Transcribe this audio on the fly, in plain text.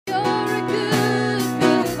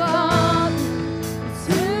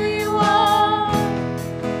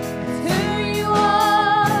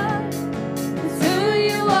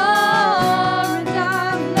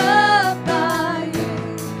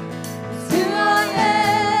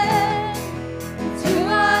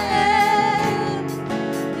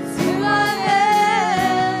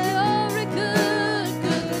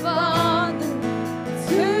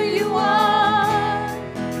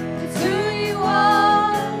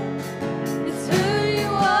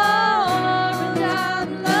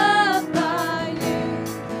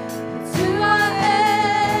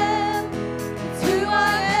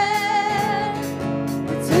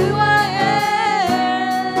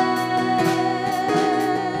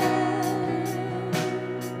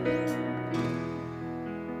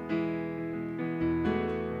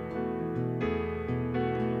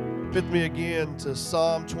with me again to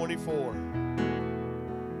Psalm 24.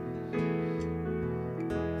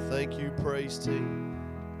 Thank you, praise team.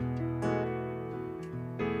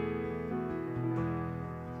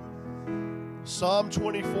 Psalm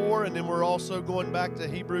 24, and then we're also going back to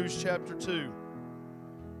Hebrews chapter 2.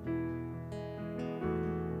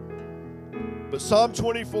 But Psalm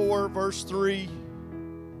 24, verse 3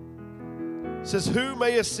 says, "Who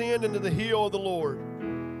may ascend into the hill of the Lord,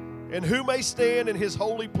 and who may stand in his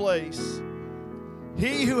holy place?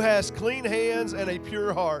 He who has clean hands and a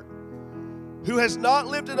pure heart, who has not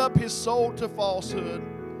lifted up his soul to falsehood,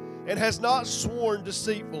 and has not sworn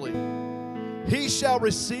deceitfully. He shall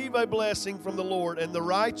receive a blessing from the Lord, and the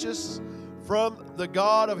righteous from the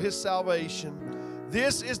God of his salvation.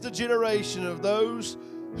 This is the generation of those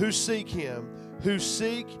who seek him, who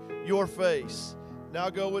seek your face." Now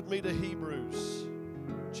go with me to Hebrews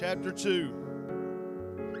chapter 2,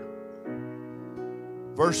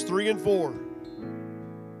 verse 3 and 4.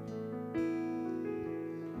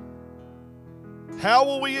 "How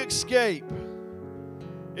will we escape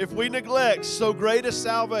if we neglect so great a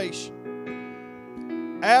salvation?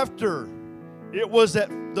 After it was at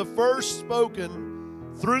the first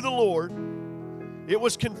spoken through the Lord, it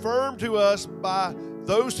was confirmed to us by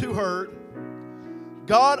those who heard,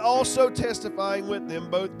 God also testifying with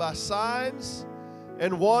them both by signs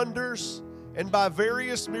and wonders and by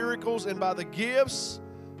various miracles and by the gifts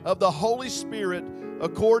of the Holy Spirit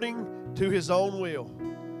according to his own will."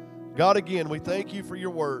 God, again, we thank you for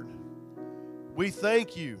your word. We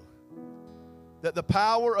thank you that the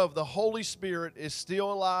power of the Holy Spirit is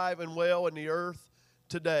still alive and well in the earth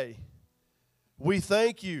today. We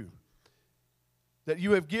thank you that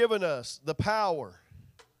you have given us the power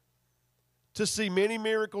to see many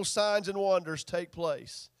miracles, signs, and wonders take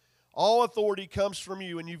place. All authority comes from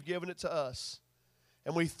you, and you've given it to us.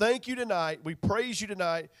 And we thank you tonight. We praise you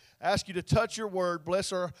tonight. Ask you to touch your word.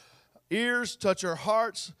 Bless our ears. Touch our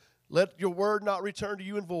hearts. Let your word not return to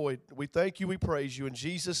you in void. We thank you. We praise you. In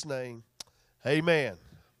Jesus' name, amen.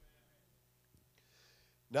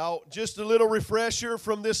 Now, just a little refresher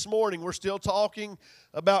from this morning. We're still talking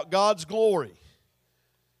about God's glory.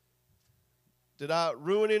 Did I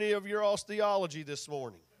ruin any of your all's theology this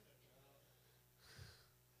morning?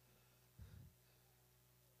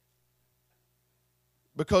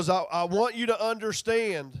 Because I want you to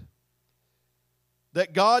understand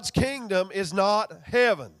that God's kingdom is not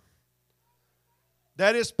heaven.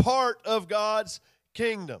 That is part of God's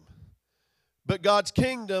kingdom. But God's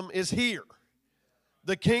kingdom is here.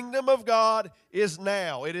 The kingdom of God is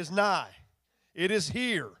now. It is nigh. It is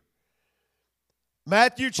here.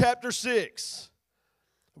 Matthew chapter 6.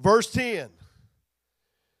 Verse 10,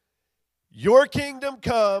 "Your kingdom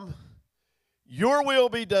come, your will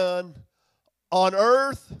be done on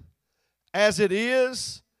earth as it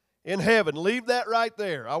is in heaven." Leave that right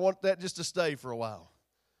there. I want that just to stay for a while.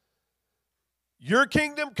 Your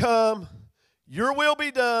kingdom come, your will be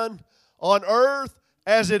done on earth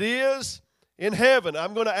as it is in heaven.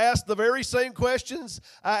 I'm going to ask the very same questions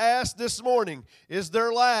I asked this morning. Is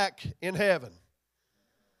there lack in heaven?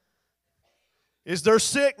 Is there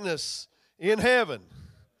sickness in heaven?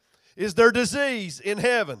 Is there disease in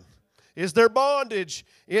heaven? Is there bondage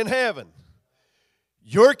in heaven?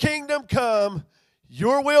 Your kingdom come,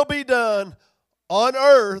 your will be done on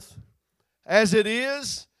earth as it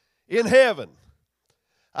is in heaven.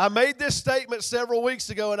 I made this statement several weeks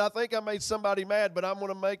ago, and I think I made somebody mad, but I'm going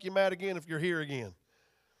to make you mad again if you're here again.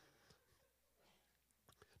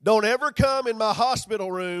 Don't ever come in my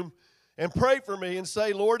hospital room and pray for me and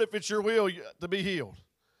say, "Lord, if it's your will to be healed."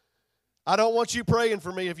 I don't want you praying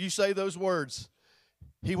for me if you say those words.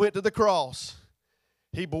 He went to the cross.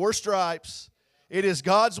 He bore stripes. It is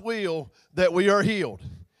God's will that we are healed.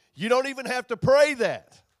 You don't even have to pray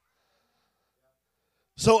that.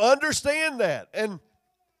 So understand that. And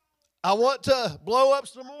I want to blow up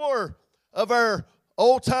some more of our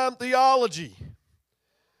old-time theology.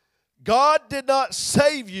 God did not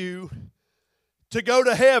save you to go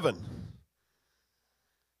to heaven.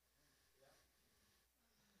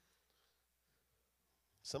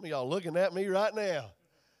 Some of y'all looking at me right now.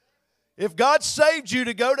 If God saved you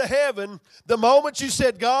to go to heaven, the moment you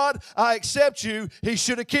said, "God, I accept you," He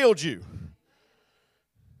should have killed you.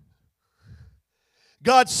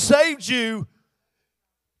 God saved you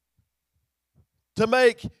to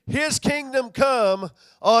make His kingdom come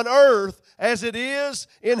on earth as it is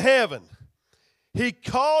in heaven. He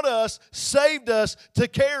called us, saved us to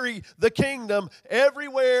carry the kingdom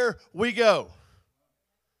everywhere we go.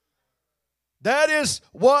 That is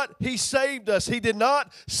what He saved us. He did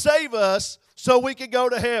not save us so we could go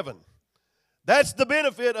to heaven. That's the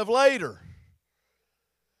benefit of later.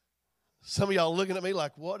 Some of y'all looking at me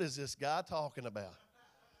like, what is this guy talking about?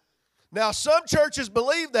 Now, some churches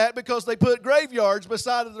believe that because they put graveyards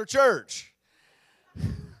beside of their church.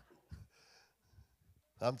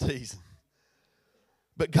 I'm teasing.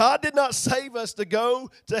 But God did not save us to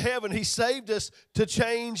go to heaven. He saved us to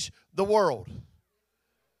change the world.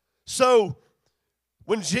 So,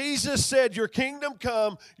 when Jesus said, your kingdom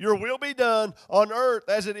come, your will be done on earth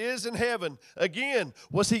as it is in heaven, again,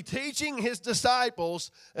 was he teaching his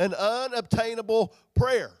disciples an unobtainable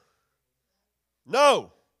prayer?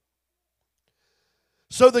 No.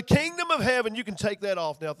 So the kingdom of heaven, you can take that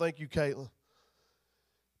off now. Thank you, Caitlin.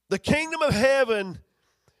 The kingdom of heaven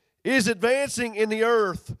is advancing in the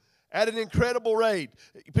earth at an incredible rate.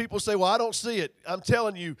 People say, well, I don't see it. I'm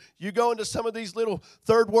telling you, you go into some of these little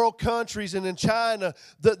third world countries and in China,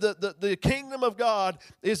 the kingdom of God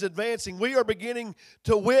is advancing. We are beginning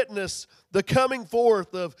to witness the coming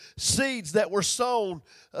forth of seeds that were sown,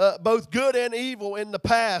 both good and evil in the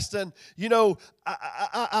past. And, you know,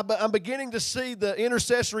 I'm beginning to see the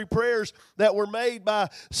intercessory prayers that were made by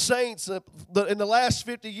saints in the last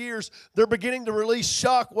 50 years. They're beginning to release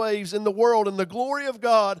shockwaves in the world, and the glory of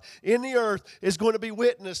God in the earth is going to be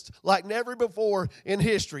witnessed like never before in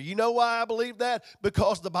history. You know why I believe that?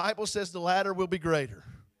 Because the Bible says the latter will be greater.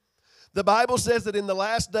 The Bible says that in the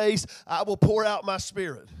last days I will pour out my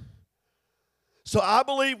Spirit. So I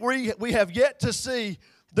believe we have yet to see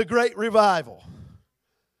the great revival.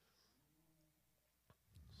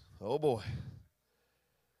 Oh boy.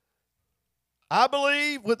 I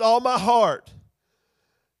believe with all my heart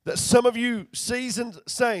that some of you seasoned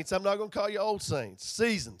saints, I'm not going to call you old saints,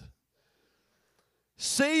 seasoned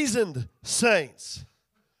saints.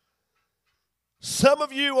 Some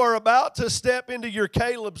of you are about to step into your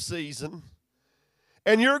Caleb season,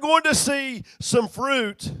 and you're going to see some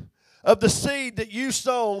fruit of the seed that you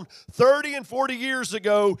sown 30 and 40 years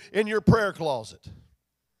ago in your prayer closet.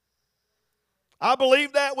 I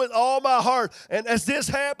believe that with all my heart. And as this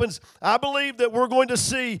happens, I believe that we're going to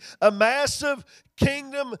see a massive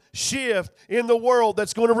kingdom shift in the world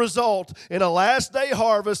that's going to result in a last day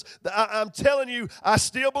harvest. I'm telling you, I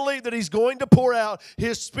still believe that he's going to pour out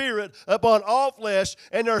his Spirit upon all flesh,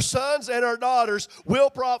 and our sons and our daughters will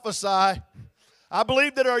prophesy. I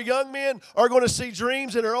believe that our young men are going to see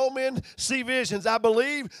dreams and our old men see visions. I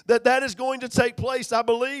believe that that is going to take place. I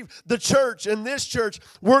believe the church, and this church,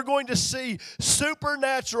 we're going to see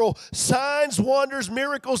supernatural signs, wonders,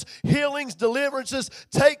 miracles, healings, deliverances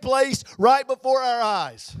take place right before our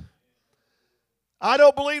eyes. I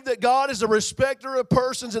don't believe that God is a respecter of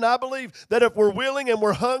persons, and I believe that if we're willing and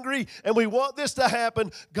we're hungry and we want this to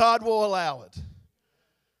happen, God will allow it.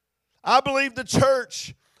 I believe the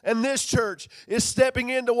church and this church is stepping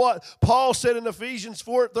into what Paul said in Ephesians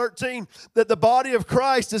 4:13, that the body of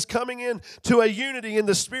Christ is coming into a unity in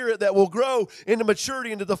the Spirit that will grow into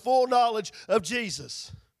maturity, into the full knowledge of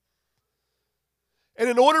Jesus. And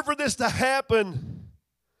in order for this to happen,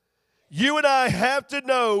 you and I have to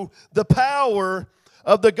know the power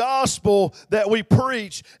of the gospel that we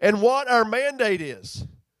preach and what our mandate is.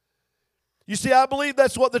 You see, I believe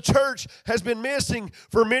that's what the church has been missing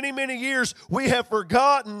for many, many years. We have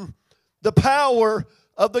forgotten the power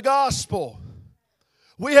of the gospel.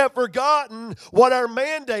 We have forgotten what our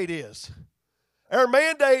mandate is. Our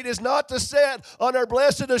mandate is not to sit on our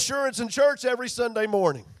blessed assurance in church every Sunday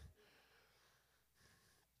morning.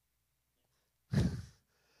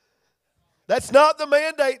 That's not the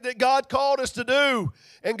mandate that God called us to do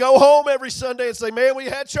and go home every Sunday and say, man, we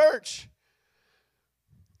had church.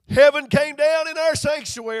 Heaven came down in our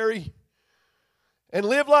sanctuary and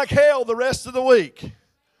lived like hell the rest of the week.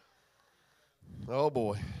 Oh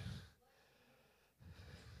boy.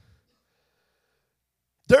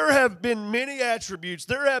 There have been many attributes,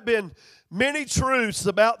 there have been many truths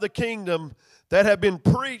about the kingdom that have been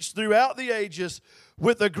preached throughout the ages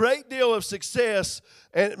with a great deal of success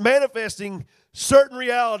and manifesting certain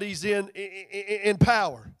realities in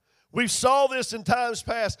power. We saw this in times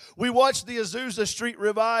past. We watched the Azusa Street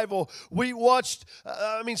Revival. We watched,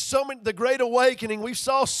 the Great Awakening. We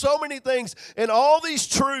saw so many things, and all these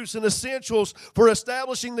truths and essentials for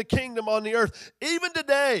establishing the kingdom on the earth. Even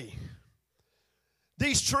today,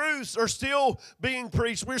 these truths are still being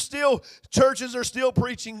preached. Churches are still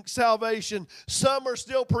preaching salvation. Some are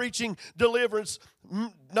still preaching deliverance.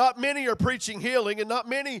 Not many are preaching healing, and not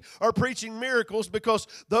many are preaching miracles, because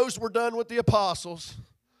those were done with the apostles.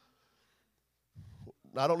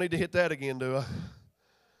 I don't need to hit that again, do I?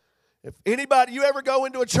 If anybody, you ever go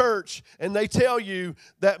into a church and they tell you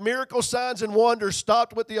that miracle signs and wonders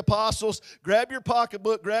stopped with the apostles, grab your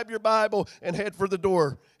pocketbook, grab your Bible, and head for the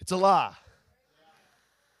door. It's a lie.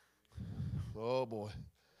 Oh, boy.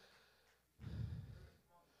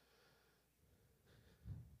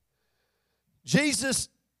 Jesus,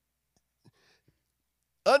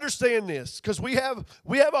 understand this, because we have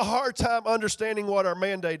a hard time understanding what our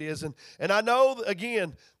mandate is. And I know,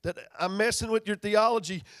 again, that I'm messing with your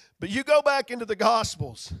theology, but you go back into the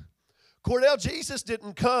Gospels. Cordell, Jesus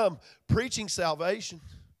didn't come preaching salvation.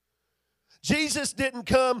 Jesus didn't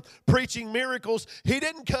come preaching miracles. He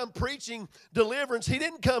didn't come preaching deliverance. He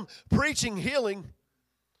didn't come preaching healing.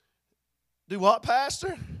 Do what,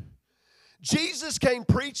 Pastor? Jesus came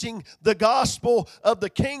preaching the gospel of the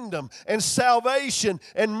kingdom, and salvation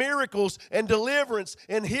and miracles and deliverance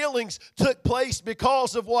and healings took place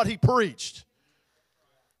because of what he preached.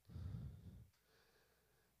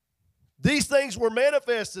 These things were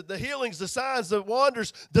manifested, the healings, the signs, the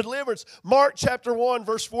wonders, the deliverance. Mark chapter 1,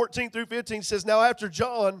 verse 14 through 15 says, "Now after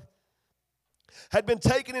John had been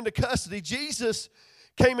taken into custody, Jesus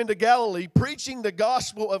came into Galilee, preaching the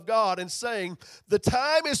gospel of God and saying, 'The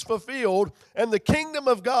time is fulfilled and the kingdom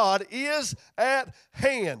of God is at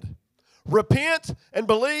hand. Repent and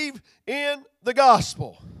believe in the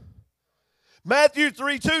gospel.'" Matthew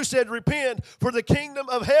 3:2 said, "Repent, for the kingdom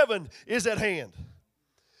of heaven is at hand."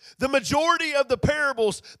 The majority of the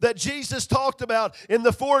parables that Jesus talked about in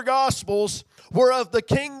the four Gospels were of the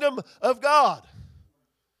kingdom of God.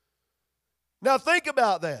 Now think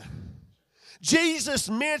about that. Jesus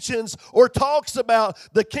mentions or talks about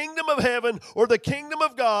the kingdom of heaven or the kingdom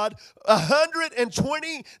of God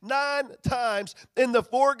 129 times in the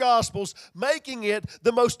four Gospels, making it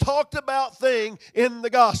the most talked about thing in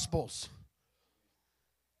the Gospels.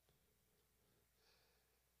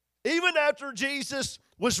 Even after Jesus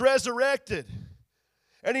was resurrected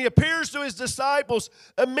and he appears to his disciples,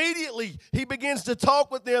 immediately he begins to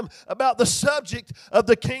talk with them about the subject of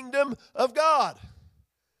the kingdom of God.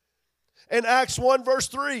 In Acts 1 verse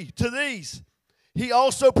 3, to these, he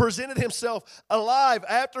also presented himself alive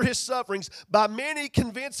after his sufferings by many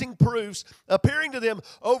convincing proofs, appearing to them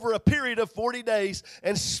over a period of 40 days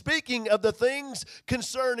and speaking of the things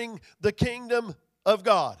concerning the kingdom of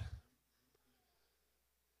God.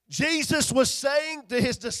 Jesus was saying to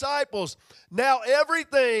his disciples, now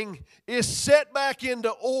everything is set back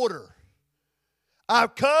into order.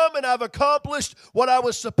 I've come and I've accomplished what I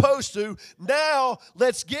was supposed to. Now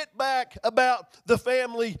let's get back about the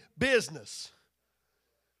family business.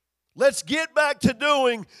 Let's get back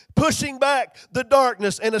to pushing back the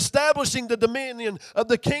darkness and establishing the dominion of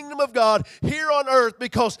the kingdom of God here on earth,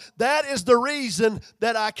 because that is the reason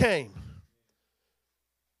that I came.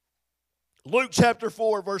 Luke chapter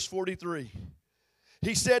 4, verse 43.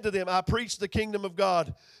 He said to them, I preach the kingdom of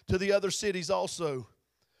God to the other cities also,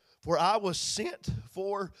 for I was sent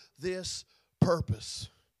for this purpose.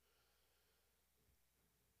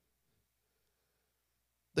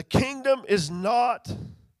 The kingdom is not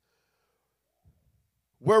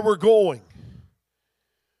where we're going.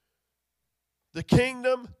 The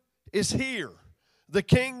kingdom is here. The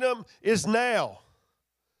kingdom is now.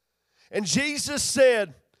 And Jesus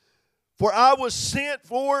said, for I was sent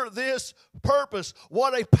for this purpose.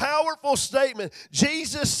 What a powerful statement.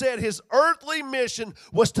 Jesus said his earthly mission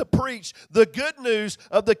was to preach the good news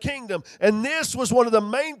of the kingdom. And this was one of the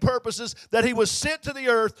main purposes that he was sent to the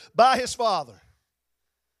earth by his Father.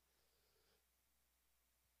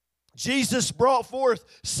 Jesus brought forth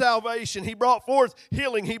salvation. He brought forth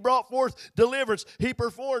healing. He brought forth deliverance. He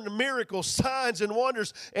performed miracles, signs, and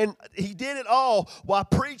wonders. And he did it all while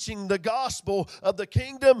preaching the gospel of the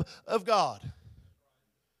kingdom of God.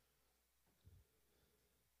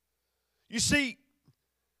 You see,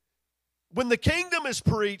 when the kingdom is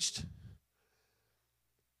preached,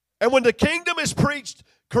 and when the kingdom is preached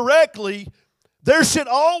correctly, there should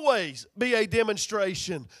always be a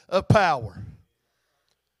demonstration of power.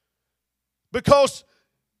 Because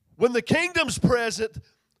when the kingdom's present,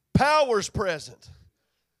 power's present.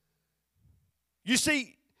 You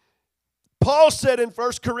see, Paul said in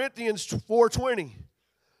 1 Corinthians 4:20,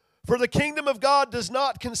 for the kingdom of God does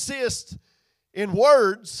not consist in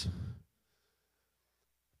words,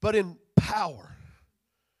 but in power.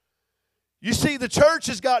 You see, the church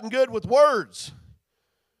has gotten good with words,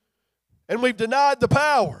 and we've denied the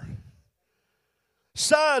power.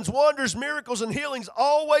 Signs, wonders, miracles, and healings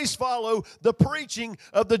always follow the preaching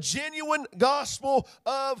of the genuine gospel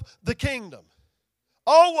of the kingdom.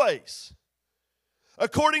 Always.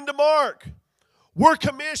 According to Mark, we're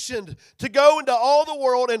commissioned to go into all the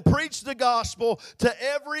world and preach the gospel to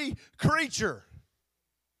every creature.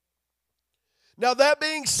 Now, that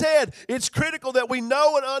being said, it's critical that we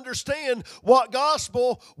know and understand what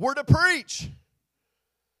gospel we're to preach.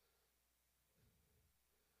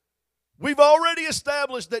 We've already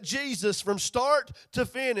established that Jesus, from start to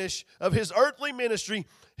finish of his earthly ministry,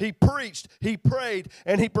 He preached, he prayed,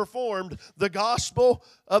 and he performed the gospel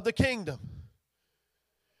of the kingdom.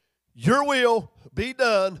 Your will be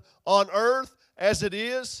done on earth as it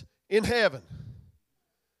is in heaven.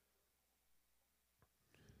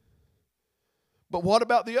 But what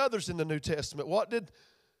about the others in the New Testament?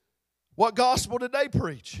 What gospel did they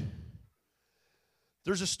preach?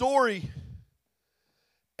 There's a story,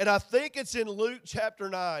 and I think it's in Luke chapter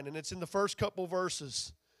 9, and it's in the first couple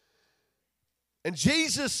verses. And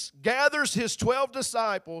Jesus gathers his 12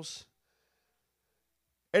 disciples,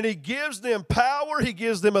 and he gives them power, he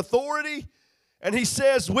gives them authority, and he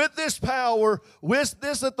says, with this power, with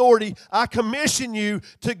this authority, I commission you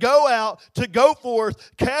to go out, to go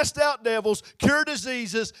forth, cast out devils, cure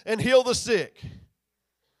diseases, and heal the sick.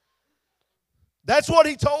 That's what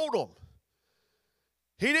he told them.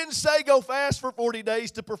 He didn't say go fast for 40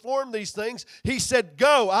 days to perform these things. He said,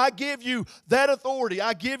 go, I give you that authority.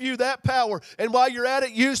 I give you that power. And while you're at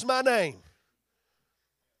it, use my name.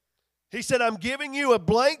 He said, I'm giving you a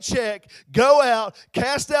blank check. Go out,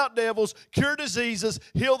 cast out devils, cure diseases,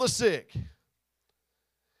 heal the sick.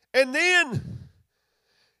 And then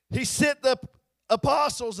he sent the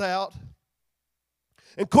apostles out.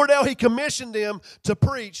 And Cordell, he commissioned them to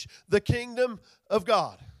preach the kingdom of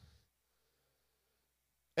God.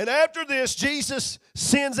 And after this, Jesus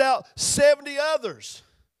sends out 70 others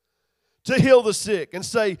to heal the sick and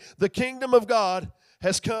say, the kingdom of God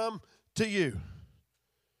has come to you.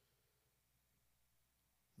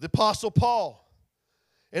 The Apostle Paul,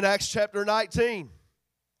 in Acts chapter 19,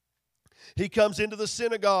 he comes into the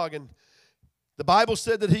synagogue, and the Bible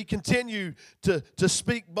said that he continued to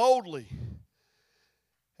speak boldly.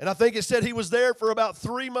 And I think it said he was there for about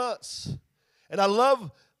 3 months. And I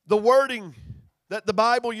love the wording that the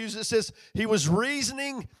Bible uses. It says he was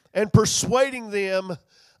reasoning and persuading them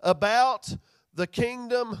about the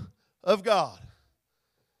kingdom of God.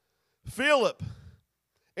 Philip,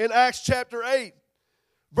 in Acts chapter 8,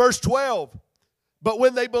 verse 12, but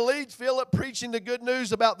when they believed Philip preaching the good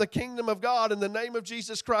news about the kingdom of God in the name of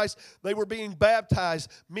Jesus Christ, they were being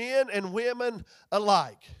baptized, men and women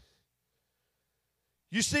alike.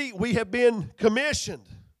 You see, we have been commissioned.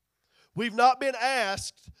 We've not been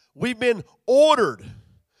asked. We've been ordered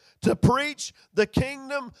to preach the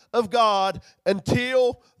kingdom of God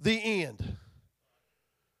until the end.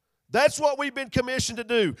 That's what we've been commissioned to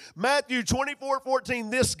do. Matthew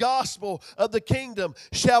 24:14, this gospel of the kingdom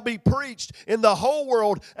shall be preached in the whole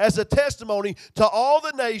world as a testimony to all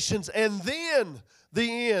the nations, and then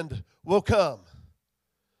the end will come.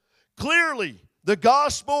 Clearly, the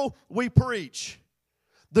gospel we preach,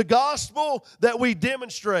 the gospel that we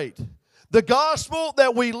demonstrate, the gospel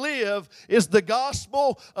that we live is the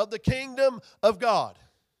gospel of the kingdom of God.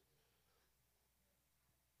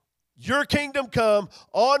 Your kingdom come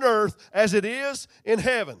on earth as it is in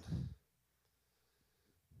heaven.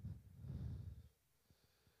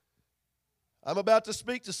 I'm about to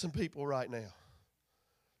speak to some people right now.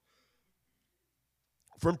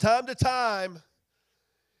 From time to time,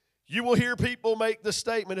 you will hear people make the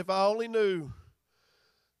statement, if I only knew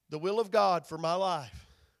the will of God for my life.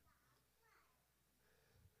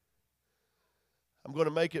 I'm going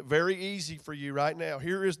to make it very easy for you right now.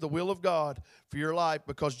 Here is the will of God for your life,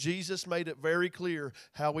 because Jesus made it very clear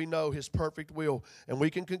how we know His perfect will. And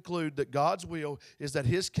we can conclude that God's will is that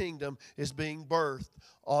His kingdom is being birthed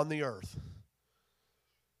on the earth.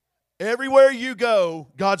 Everywhere you go,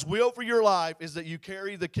 God's will for your life is that you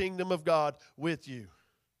carry the kingdom of God with you.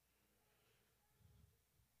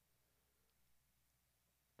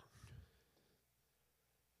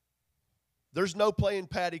 There's no playing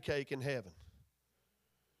patty cake in heaven.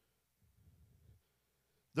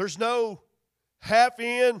 There's no half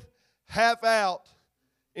in, half out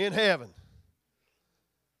in heaven.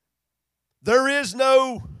 There is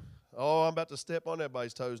no, I'm about to step on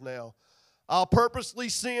everybody's toes now. I'll purposely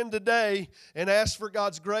sin today and ask for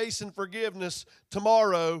God's grace and forgiveness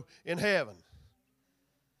tomorrow in heaven.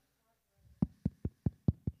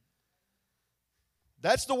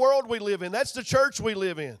 That's the world we live in. That's the church we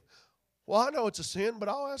live in. Well, I know it's a sin, but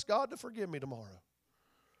I'll ask God to forgive me tomorrow.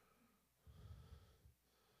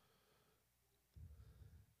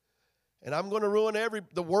 And I'm going to ruin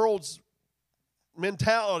the world's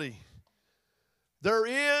mentality. There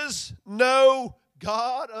is no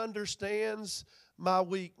God understands my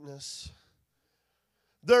weakness.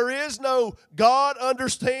 There is no God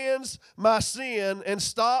understands my sin and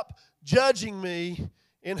stop judging me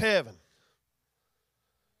in heaven.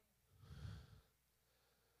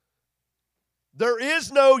 There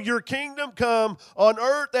is no your kingdom come on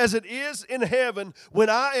earth as it is in heaven when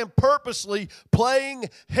I am purposely playing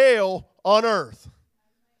hell on earth.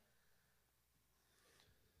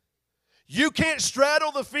 You can't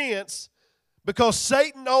straddle the fence because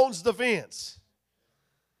Satan owns the fence.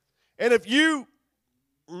 And if you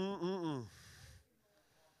and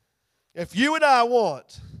I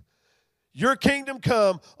want your kingdom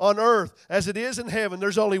come on earth as it is in heaven,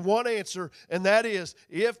 there's only one answer, and that is,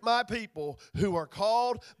 if my people who are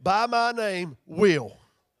called by my name will.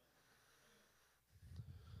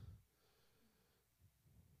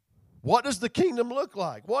 What does the kingdom look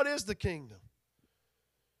like? What is the kingdom?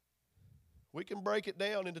 We can break it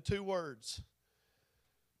down into two words.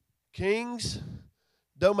 King's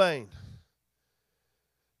domain.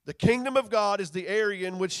 The kingdom of God is the area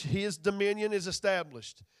in which his dominion is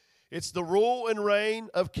established. It's the rule and reign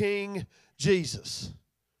of King Jesus.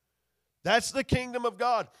 That's the kingdom of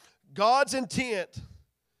God. God's intent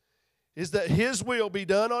is that his will be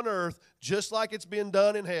done on earth just like it's been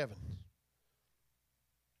done in heaven.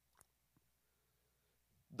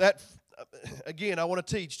 That, again, I want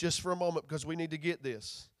to teach just for a moment because we need to get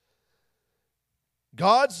this.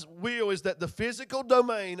 God's will is that the physical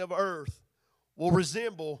domain of earth will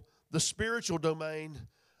resemble the spiritual domain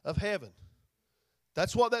of heaven.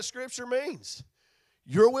 That's what that scripture means.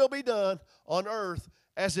 Your will be done on earth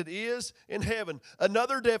as it is in heaven.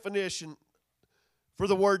 Another definition for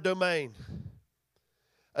the word domain: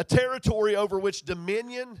 a territory over which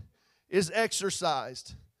dominion is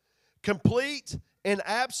exercised. Complete and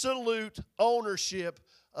absolute ownership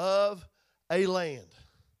of a land.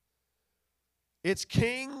 It's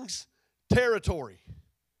king's territory.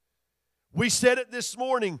 We said it this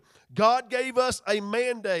morning. God gave us a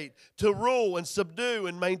mandate to rule and subdue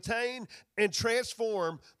and maintain and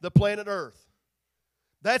transform the planet Earth.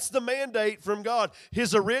 That's the mandate from God.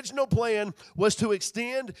 His original plan was to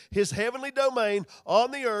extend his heavenly domain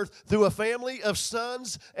on the earth through a family of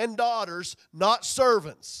sons and daughters, not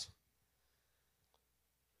servants.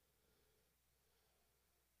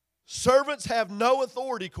 Servants have no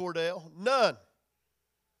authority, Cordell. None.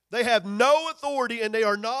 They have no authority, and they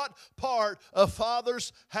are not part of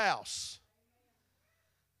Father's house.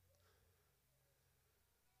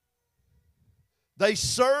 They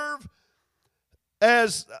serve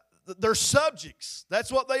as their subjects.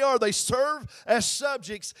 That's what they are. They serve as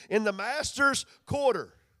subjects in the master's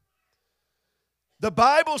quarter. The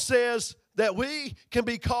Bible says that we can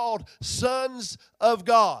be called sons of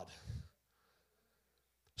God.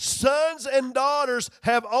 Sons and daughters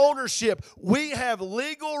have ownership. We have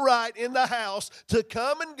legal right in the house to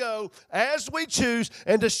come and go as we choose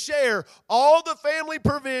and to share all the family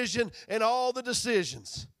provision and all the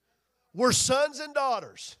decisions. We're sons and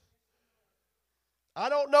daughters. I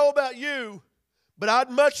don't know about you, but I'd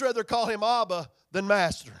much rather call him Abba than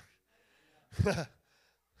Master.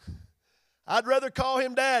 I'd rather call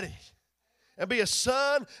him Daddy and be a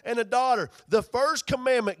son and a daughter. The first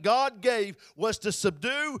commandment God gave was to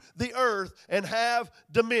subdue the earth and have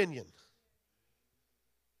dominion.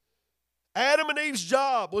 Adam and Eve's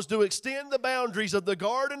job was to extend the boundaries of the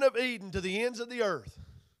Garden of Eden to the ends of the earth.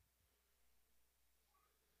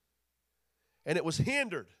 And it was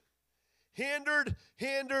hindered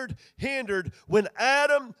when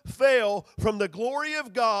Adam fell from the glory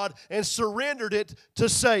of God and surrendered it to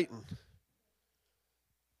Satan.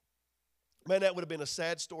 Man, that would have been a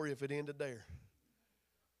sad story if it ended there.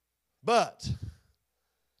 But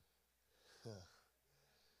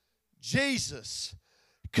Jesus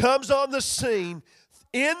comes on the scene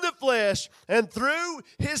in the flesh, and through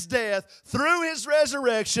his death, through his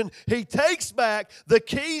resurrection, he takes back the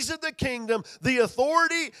keys of the kingdom, the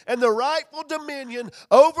authority and the rightful dominion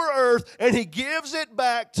over earth, and he gives it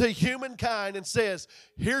back to humankind and says,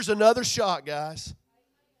 here's another shot, guys.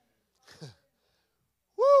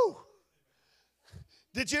 Woo!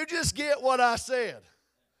 Did you just get what I said?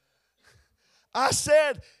 I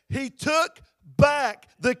said he took back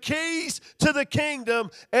the keys to the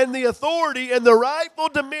kingdom and the authority and the rightful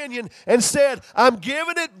dominion and said, I'm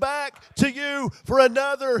giving it back to you for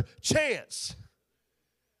another chance.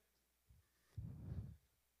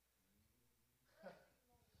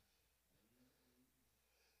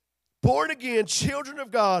 Born again children of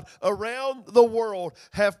God around the world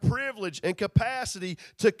have privilege and capacity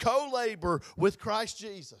to co-labor with Christ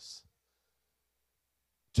Jesus,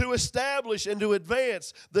 to establish and to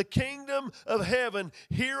advance the kingdom of heaven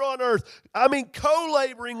here on earth. I mean,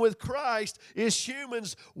 co-laboring with Christ is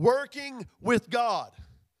humans working with God.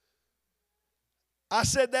 I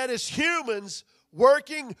said that is humans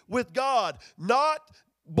working with God, not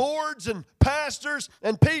boards and pastors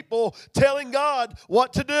and people telling God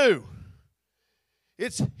what to do.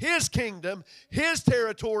 It's his kingdom, his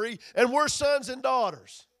territory, and we're sons and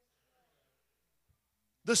daughters.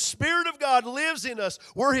 The Spirit of God lives in us.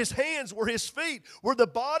 We're His hands, we're His feet. We're the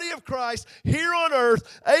body of Christ here on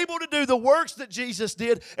earth, able to do the works that Jesus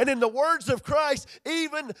did, and in the words of Christ,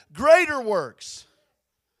 even greater works.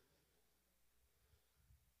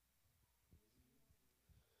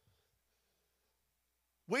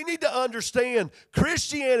 We need to understand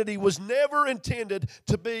Christianity was never intended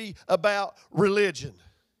to be about religion.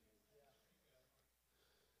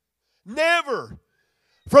 Never.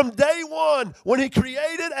 From day one, when He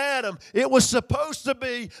created Adam, it was supposed to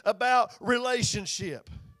be about relationship.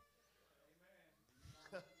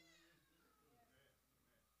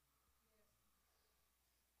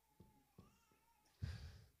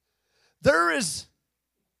 There's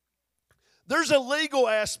a legal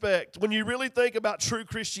aspect when you really think about true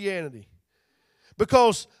Christianity.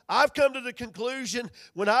 Because I've come to the conclusion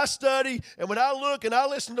when I study and when I look and I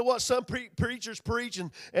listen to what some preachers preach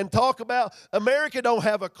and talk about, America don't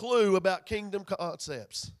have a clue about kingdom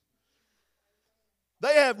concepts.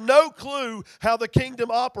 They have no clue how the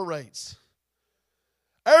kingdom operates.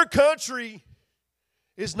 Our country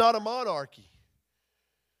is not a monarchy.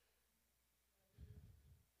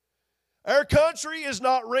 Our country is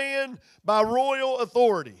not ran by royal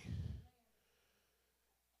authority.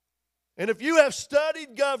 And if you have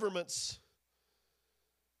studied governments,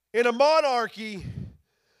 in a monarchy,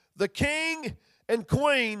 the king and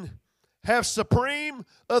queen have supreme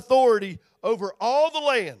authority over all the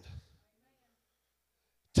land,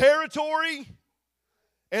 territory,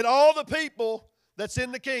 and all the people that's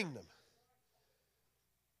in the kingdom.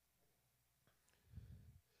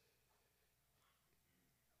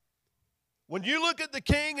 When you look at the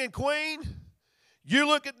king and queen, you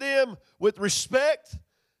look at them with respect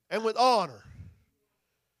and with honor.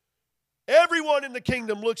 Everyone in the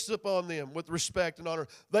kingdom looks upon them with respect and honor.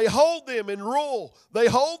 They hold them in rule. They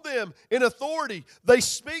hold them in authority. They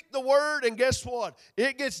speak the word, and guess what?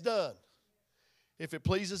 It gets done if it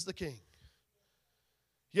pleases the king.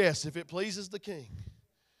 Yes, if it pleases the king.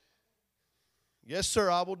 Yes,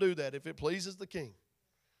 sir, I will do that if it pleases the king.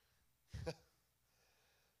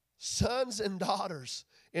 Sons and daughters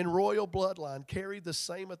in royal bloodline carry the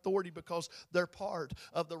same authority because they're part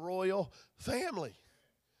of the royal family.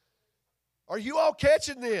 Are you all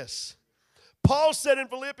catching this? Paul said in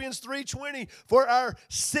Philippians 3:20, for our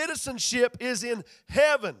citizenship is in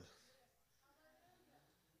heaven.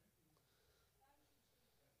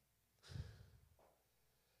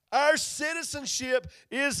 Our citizenship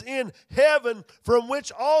is in heaven, from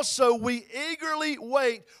which also we eagerly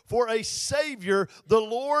wait for a Savior, the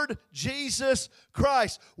Lord Jesus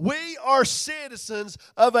Christ. We are citizens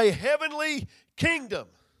of a heavenly kingdom.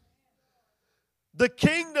 The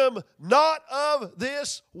kingdom not of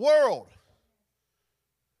this world.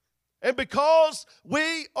 And because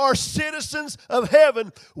we are citizens of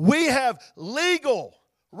heaven, we have legal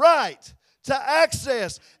right to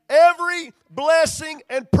access every blessing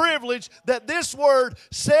and privilege that this word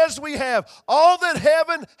says we have. All that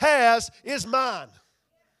heaven has is mine.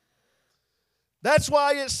 That's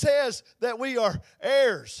why it says that we are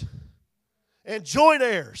heirs and joint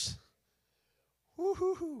heirs.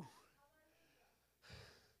 Woo-hoo-hoo.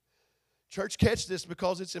 Church, catch this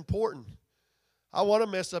because it's important. I want to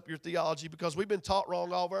mess up your theology because we've been taught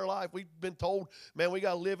wrong all of our life. We've been told, man, we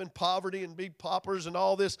got to live in poverty and be paupers and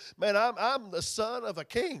all this. Man, I'm the son of a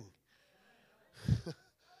king.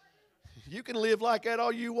 You can live like that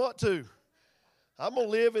all you want to. I'm going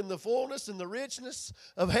to live in the fullness and the richness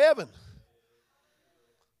of heaven.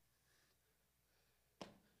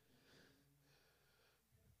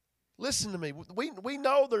 Listen to me. We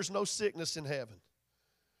know there's no sickness in heaven.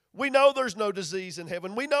 We know there's no disease in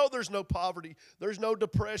heaven. We know there's no poverty. There's no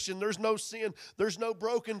depression. There's no sin. There's no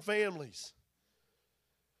broken families.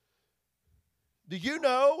 Do you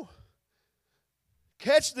know?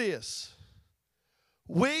 Catch this.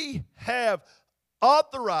 We have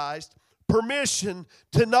authorized permission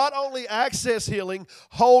to not only access healing,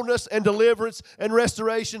 wholeness, and deliverance and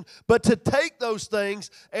restoration, but to take those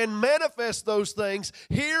things and manifest those things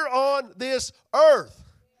here on this earth.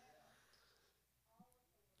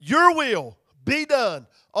 Your will be done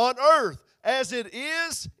on earth as it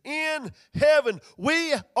is in heaven.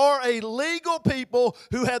 We are a legal people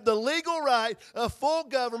who have the legal right of full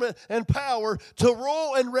government and power to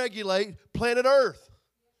rule and regulate planet Earth.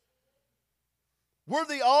 We're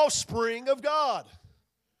the offspring of God.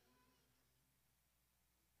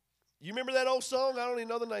 You remember that old song? I don't even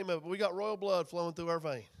know the name of it, but we got royal blood flowing through our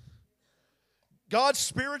veins. God's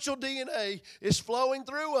spiritual DNA is flowing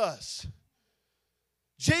through us.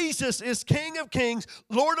 Jesus is King of Kings,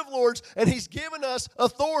 Lord of Lords, and He's given us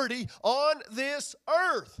authority on this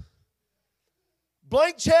earth.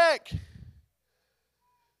 Blank check.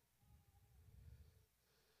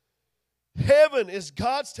 Heaven is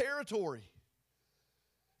God's territory,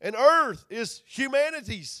 and earth is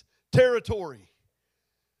humanity's territory.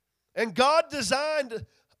 And God designed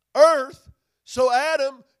earth so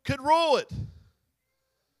Adam could rule it.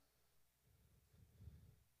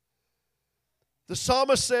 The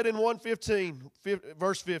psalmist said in 115,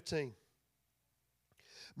 verse 15,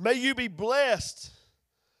 "May you be blessed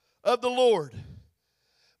of the Lord,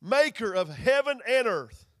 maker of heaven and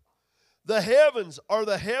earth. The heavens are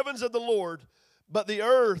the heavens of the Lord, but the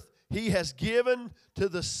earth he has given to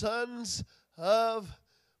the sons of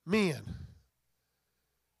men."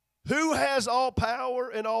 Who has all power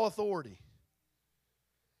and all authority?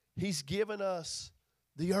 He's given us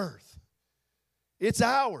the earth. It's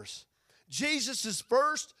ours. Jesus'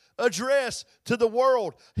 first address to the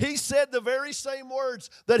world, he said the very same words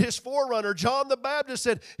that his forerunner, John the Baptist,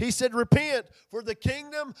 said. He said, "Repent, for the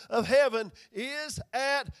kingdom of heaven is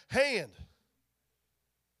at hand."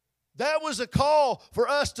 That was a call for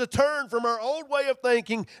us to turn from our old way of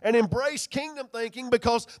thinking and embrace kingdom thinking,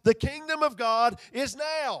 because the kingdom of God is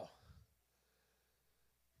now.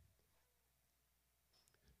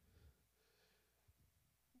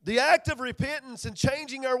 The act of repentance and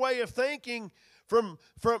changing our way of thinking from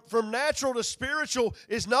natural to spiritual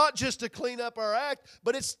is not just to clean up our act,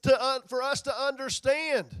 but it's for us to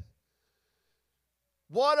understand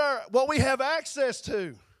what we have access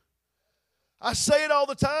to. I say it all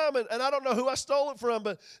the time, and I don't know who I stole it from,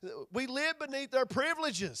 but we live beneath our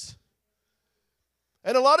privileges.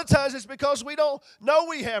 And a lot of times it's because we don't know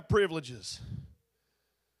we have privileges.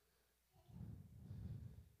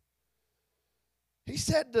 He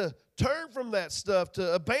said to turn from that stuff,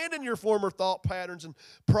 to abandon your former thought patterns and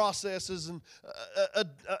processes, and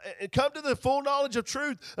come to the full knowledge of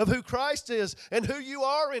truth of who Christ is and who you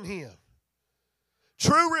are in Him.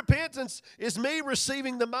 True repentance is me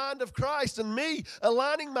receiving the mind of Christ and me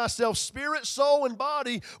aligning myself, spirit, soul, and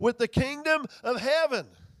body, with the kingdom of heaven.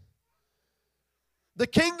 The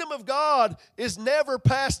kingdom of God is never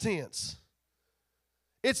past tense.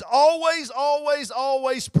 It's always, always,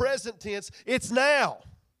 always present tense. It's now.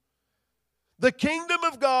 The kingdom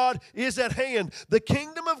of God is at hand. The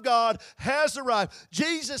kingdom of God has arrived.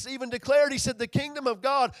 Jesus even declared, he said, the kingdom of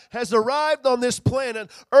God has arrived on this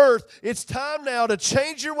planet, earth. It's time now to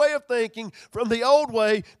change your way of thinking from the old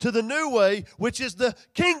way to the new way, which is the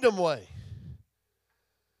kingdom way.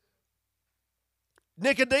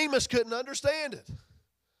 Nicodemus couldn't understand it.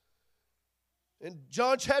 In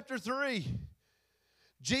John chapter 3,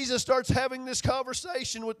 Jesus starts having this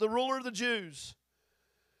conversation with the ruler of the Jews.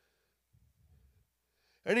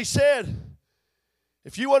 And he said,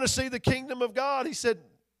 if you want to see the kingdom of God, he said,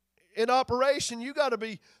 in operation, you got to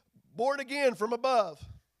be born again from above.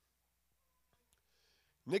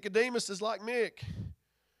 Nicodemus is like, Mick,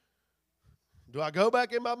 do I go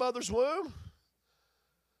back in my mother's womb?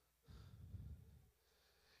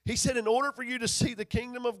 He said, in order for you to see the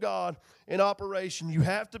kingdom of God in operation, you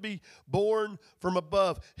have to be born from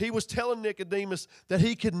above. He was telling Nicodemus that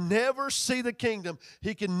he could never see the kingdom,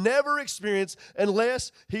 he could never experience,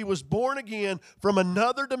 unless he was born again from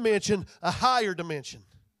another dimension, a higher dimension.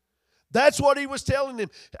 That's what he was telling him.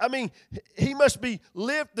 I mean, he must be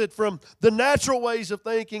lifted from the natural ways of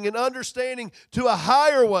thinking and understanding to a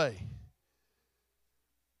higher way.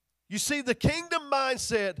 You see, the kingdom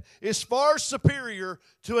mindset is far superior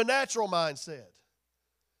to a natural mindset.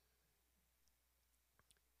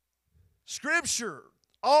 Scripture,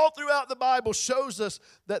 all throughout the Bible, shows us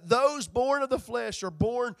that those born of the flesh are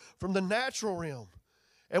born from the natural realm,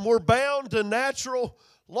 and we're bound to natural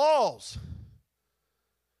laws.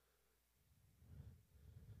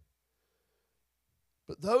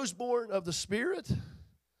 But those born of the Spirit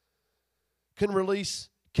can release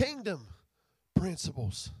kingdom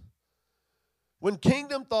principles. When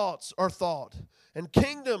kingdom thoughts are thought and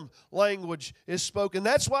kingdom language is spoken.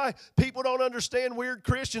 That's why people don't understand weird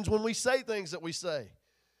Christians when we say things that we say.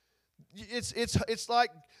 It's like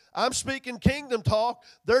I'm speaking kingdom talk.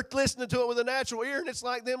 They're listening to it with a natural ear, and it's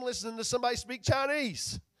like them listening to somebody speak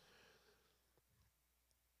Chinese.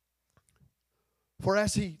 For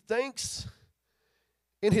as he thinks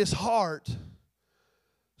in his heart,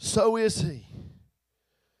 so is he.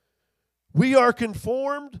 We are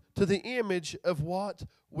conformed to the image of what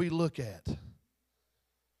we look at.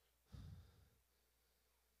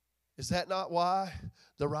 Is that not why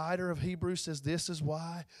the writer of Hebrews says this is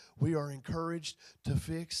why we are encouraged to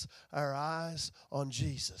fix our eyes on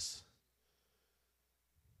Jesus?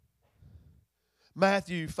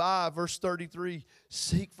 Matthew 5, verse 33,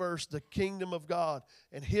 seek first the kingdom of God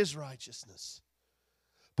and His righteousness.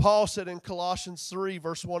 Paul said in Colossians 3,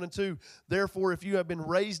 verse 1 and 2, therefore, if you have been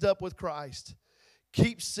raised up with Christ,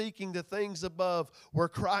 Keep seeking the things above where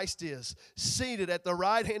Christ is, seated at the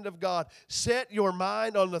right hand of God. Set your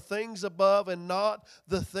mind on the things above and not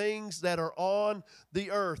the things that are on the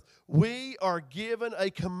earth. We are given a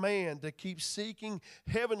command to keep seeking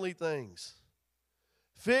heavenly things.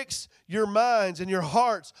 Fix your minds and your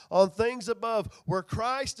hearts on things above where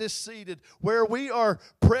Christ is seated, where we are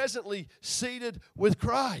presently seated with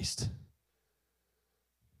Christ.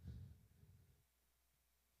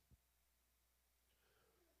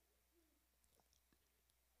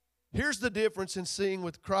 Here's the difference in seeing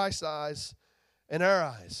with Christ's eyes and our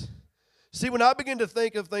eyes. See, when I begin to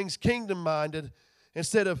think of things kingdom-minded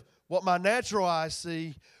instead of what my natural eyes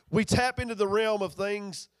see, we tap into the realm of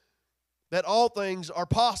things that all things are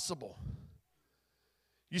possible.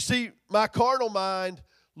 You see, my carnal mind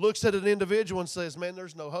looks at an individual and says, man,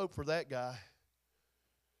 there's no hope for that guy.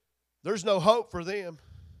 There's no hope for them.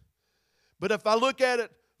 But if I look at it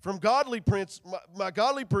from my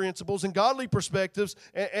godly principles and godly perspectives,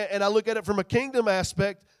 and I look at it from a kingdom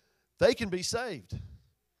aspect, they can be saved.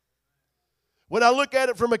 When I look at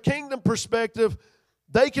it from a kingdom perspective,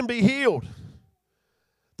 they can be healed.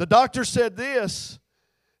 The doctor said this,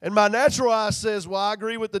 and my natural eye says, well, I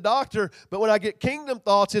agree with the doctor, but when I get kingdom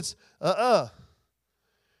thoughts, it's,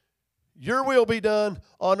 your will be done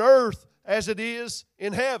on earth as it is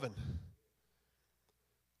in heaven.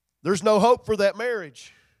 There's no hope for that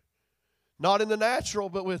marriage. Not in the natural,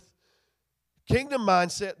 but with kingdom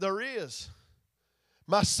mindset, there is.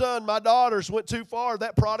 My son, my daughters went too far.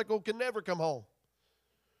 That prodigal can never come home.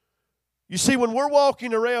 You see, when we're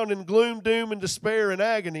walking around in gloom, doom, and despair and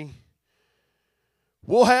agony,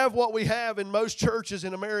 we'll have what we have in most churches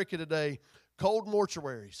in America today, cold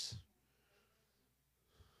mortuaries.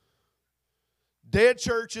 Dead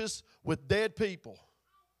churches with dead people.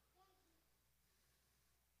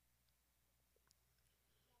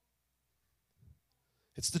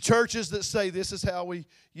 It's the churches that say this is how we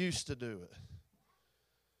used to do it.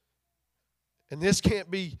 And this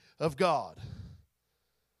can't be of God.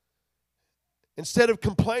 Instead of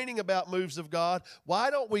complaining about moves of God,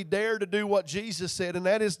 why don't we dare to do what Jesus said, and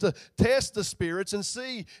that is to test the spirits and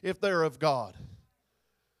see if they're of God?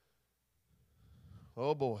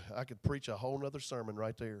 Oh boy, I could preach a whole nother sermon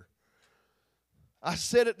right there. I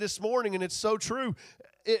said it this morning, and it's so true.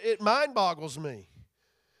 It mind boggles me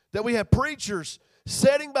that we have preachers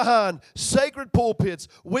sitting behind sacred pulpits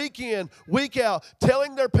week in, week out,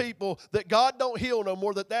 telling their people that God don't heal no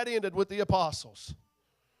more, that ended with the apostles.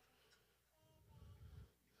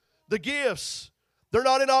 The gifts, they're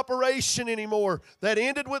not in operation anymore. That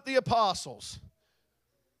ended with the apostles.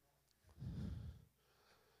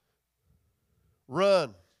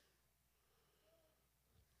 Run.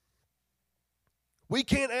 We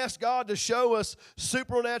can't ask God to show us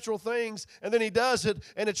supernatural things and then He does it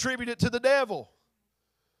and attribute it to the devil.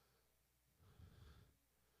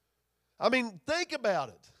 I mean, think about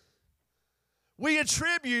it. We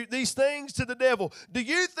attribute these things to the devil. Do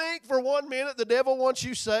you think for 1 minute the devil wants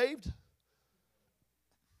you saved?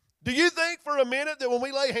 Do you think for a minute that when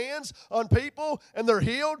we lay hands on people and they're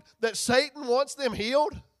healed, that Satan wants them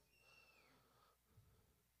healed?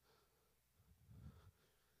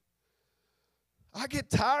 I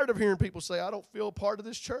get tired of hearing people say, I don't feel a part of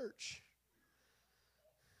this church.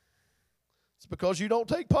 It's because you don't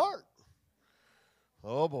take part.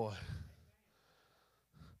 Oh, boy.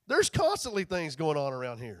 There's constantly things going on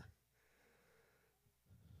around here.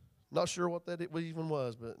 Not sure what that even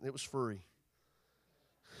was, but it was free.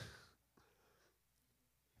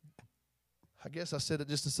 I guess I said it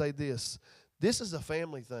just to say this. This is a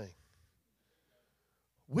family thing.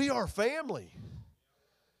 We are family.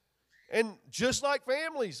 And just like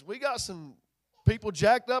families, we got some people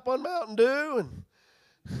jacked up on Mountain Dew,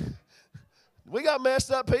 and we got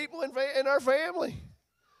messed up people in our family.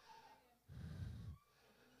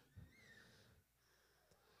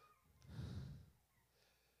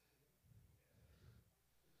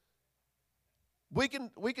 We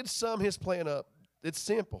can sum His plan up. It's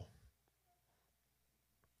simple.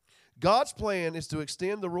 God's plan is to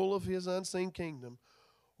extend the rule of His unseen kingdom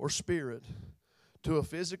or spirit to a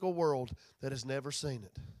physical world that has never seen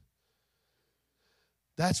it.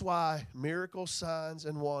 That's why miracles, signs,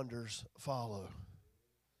 and wonders follow.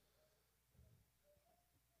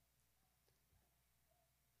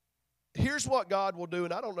 Here's what God will do,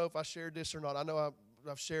 and I don't know if I shared this or not. I know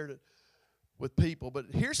I've shared it with people, but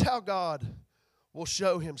here's how God will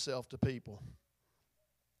show Himself to people.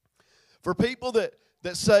 For people that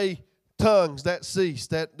say tongues, that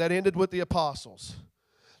ceased, that ended with the apostles.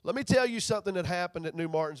 Let me tell you something that happened at New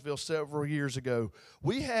Martinsville several years ago.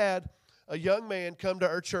 We had a young man come to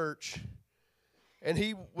our church, and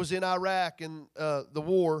he was in Iraq in the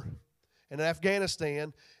war and in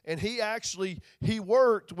Afghanistan, and he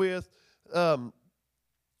worked with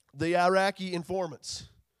the Iraqi informants.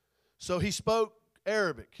 So he spoke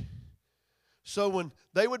Arabic. So when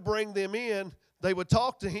they would bring them in, they would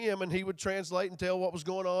talk to him, and he would translate and tell what was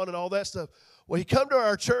going on and all that stuff. Well, he come to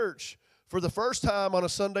our church for the first time on a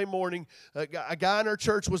Sunday morning. A guy in our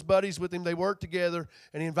church was buddies with him. They worked together,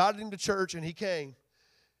 and he invited him to church, and he came.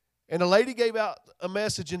 And a lady gave out a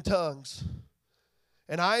message in tongues,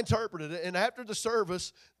 and I interpreted it. And after the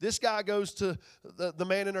service, this guy goes to the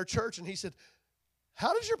man in our church, and he said,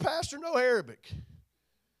 "How does your pastor know Arabic?"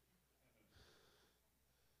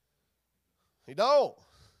 He don't.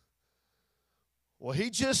 Well, he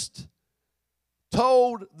just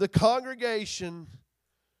told the congregation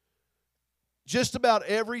just about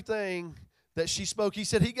everything that she spoke. He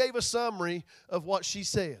said he gave a summary of what she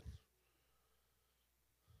said.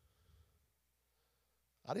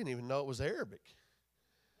 I didn't even know it was Arabic.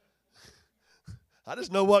 I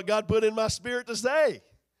just know what God put in my spirit to say.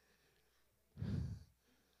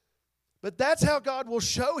 But that's how God will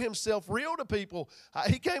show himself real to people.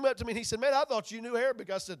 He came up to me and he said, "Man, I thought you knew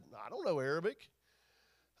Arabic." I said, "I don't know Arabic."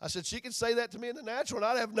 I said, "She can say that to me in the natural, and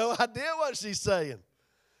I'd have no idea what she's saying."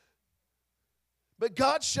 But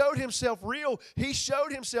God showed himself real. He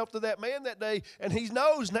showed himself to that man that day, and he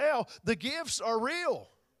knows now the gifts are real.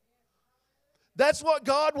 That's what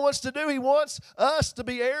God wants to do. He wants us to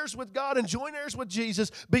be heirs with God and joint heirs with Jesus,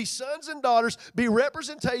 be sons and daughters, be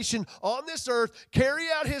representation on this earth, carry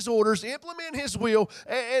out his orders, implement his will,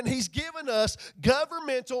 and he's given us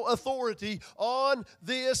governmental authority on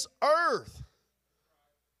this earth.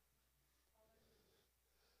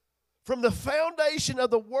 From the foundation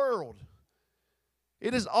of the world,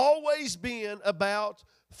 it has always been about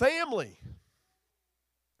family.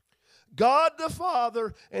 God the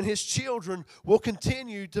Father and his children will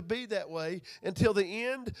continue to be that way until the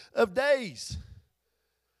end of days.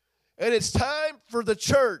 And it's time for the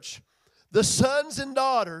church, the sons and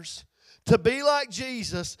daughters, to be like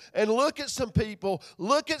Jesus and look at some people,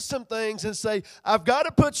 look at some things and say, "I've got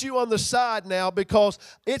to put you on the side now because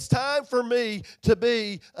it's time for me to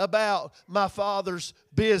be about my Father's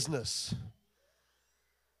business."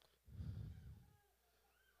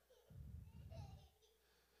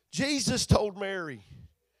 Jesus told Mary,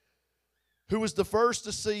 who was the first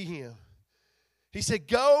to see him, he said,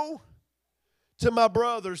 "Go to my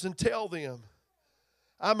brothers and tell them,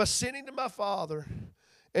 I'm ascending to my Father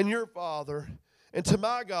and your Father, and to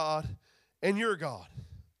my God and your God."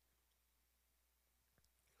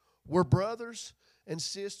 We're brothers and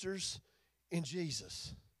sisters in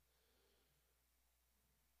Jesus.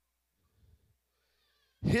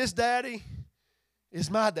 His daddy is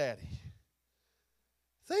my daddy.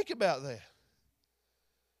 Think about that.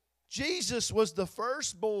 Jesus was the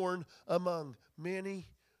firstborn among many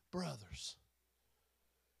brothers.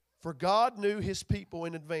 For God knew his people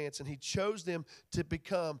in advance, and he chose them to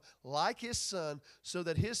become like his son so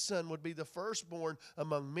that his son would be the firstborn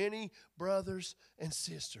among many brothers and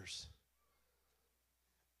sisters.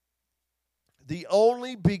 The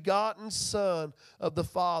only begotten Son of the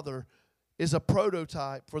Father is a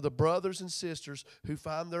prototype for the brothers and sisters who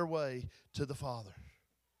find their way to the Father.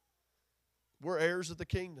 We're heirs of the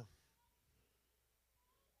kingdom.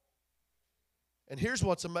 And here's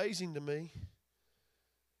what's amazing to me.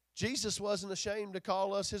 Jesus wasn't ashamed to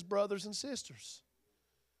call us his brothers and sisters.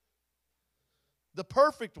 The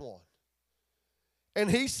perfect one.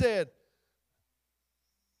 And he said,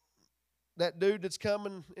 that dude that's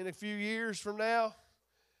coming in a few years from now,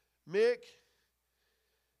 Mick,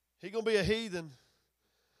 he's going to be a heathen,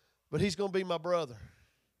 but he's going to be my brother.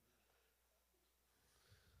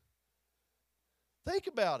 Think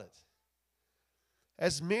about it.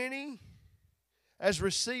 As many as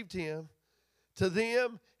received him, to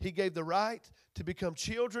them he gave the right to become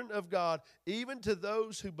children of God, even to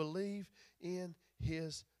those who believe in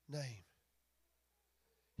his name.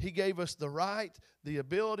 He gave us the right, the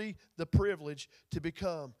ability, the privilege to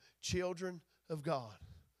become children of God.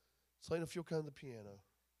 Selena, if you'll come to the piano.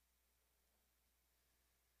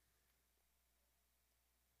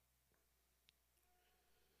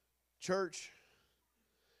 Church,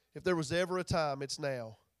 if there was ever a time, it's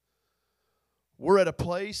now. We're at a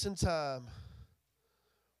place and time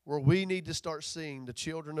where we need to start seeing the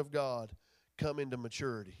children of God come into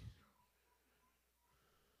maturity.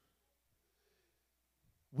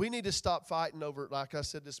 We need to stop fighting over, like I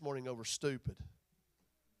said this morning, over stupid.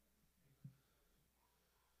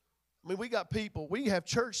 I mean, we got people, we have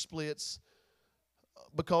church splits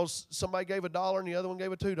because somebody gave $1 and the other one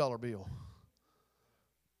gave a $2 bill.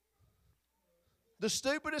 The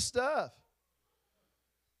stupidest stuff.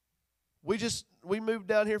 We moved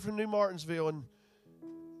down here from New Martinsville, and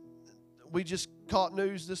we just caught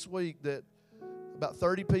news this week that about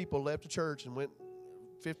 30 people left the church and went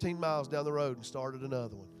 15 miles down the road and started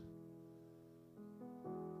another one.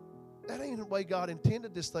 That ain't the way God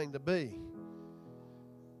intended this thing to be.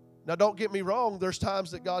 Now, don't get me wrong. There's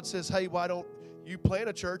times that God says, hey, why don't you plant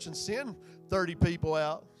a church and send 30 people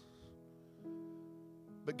out?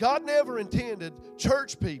 But God never intended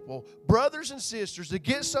church people, brothers and sisters, to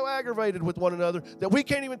get so aggravated with one another that we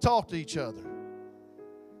can't even talk to each other.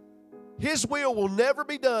 His will never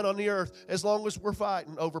be done on the earth as long as we're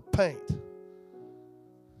fighting over paint. And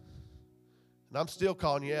I'm still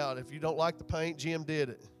calling you out. If you don't like the paint, Jim did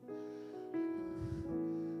it.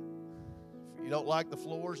 If you don't like the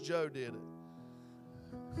floors, Joe did it.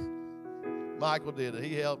 Michael did it.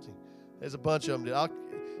 He helped him. There's a bunch of them did.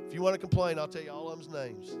 If you want to complain, I'll tell you all of them's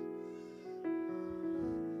names.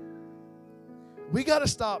 We got to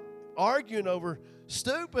stop arguing over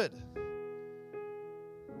stupid.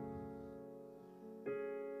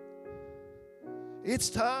 It's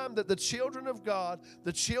time that the children of God,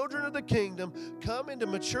 the children of the kingdom, come into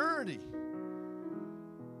maturity.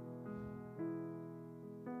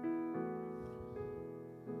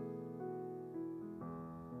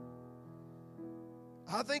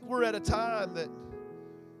 I think we're at a time that,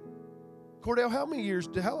 Cordell, how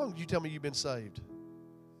long did you tell me you've been saved?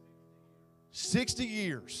 60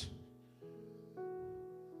 years.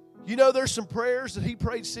 You know, there's some prayers that he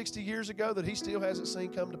prayed 60 years ago that he still hasn't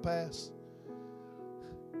seen come to pass.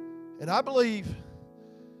 And I believe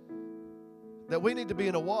that we need to be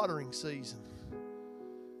in a watering season.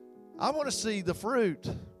 I want to see the fruit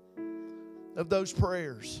of those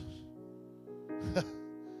prayers.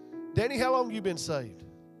 Danny, how long have you been saved?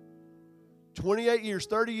 28 years,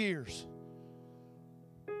 30 years.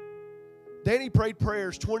 Danny prayed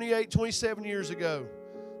prayers 28, 27 years ago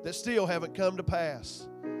that still haven't come to pass.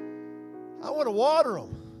 I want to water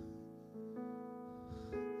them.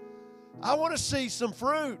 I want to see some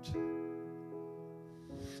fruit.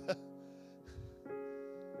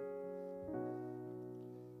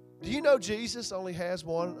 Do you know Jesus only has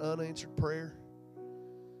one unanswered prayer?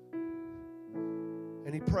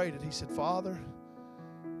 And he prayed it. He said, Father,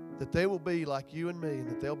 that they will be like you and me, and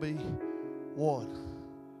that they'll be one.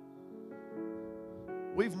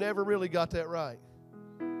 We've never really got that right.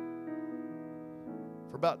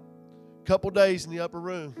 For about a couple days in the upper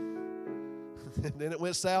room. And then it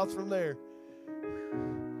went south from there.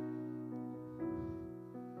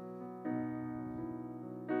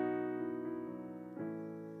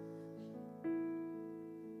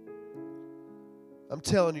 I'm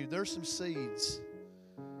telling you, there's some seeds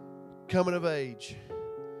coming of age.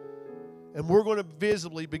 And we're going to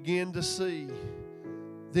visibly begin to see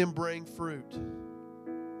them bring fruit.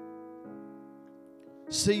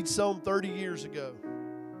 Seed sown 30 years ago.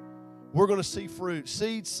 We're going to see fruit.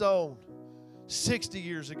 Seed sown 60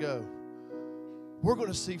 years ago. We're going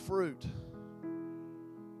to see fruit.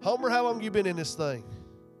 Homer, how long have you been in this thing?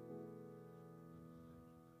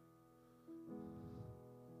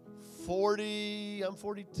 40, I'm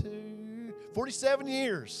 42, 47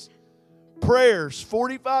 years. Prayers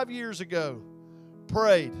 45 years ago.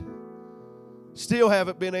 Prayed. Still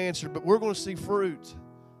haven't been answered, but we're going to see fruit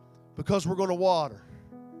because we're going to water.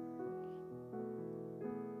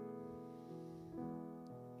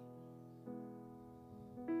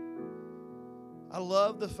 I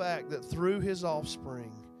love the fact that through His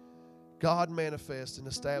offspring, God manifests and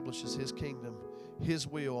establishes His kingdom, His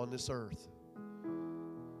will on this earth.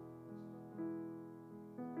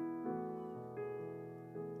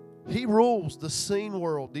 He rules the seen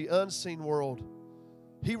world, the unseen world.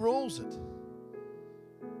 He rules it.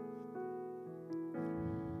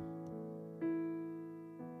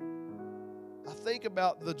 I think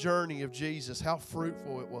about the journey of Jesus, how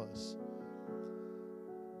fruitful it was.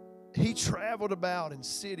 He traveled about in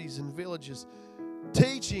cities and villages,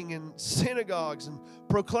 teaching in synagogues and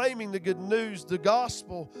proclaiming the good news, the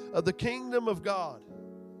gospel of the kingdom of God.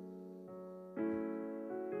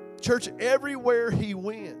 Church, everywhere He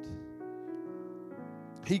went,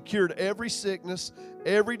 He cured every sickness,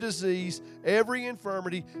 every disease, every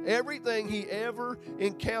infirmity, everything He ever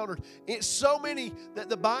encountered. It's so many that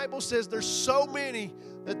the Bible says there's so many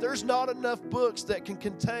that there's not enough books that can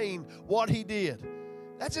contain what He did.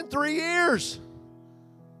 That's in 3 years.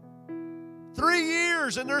 3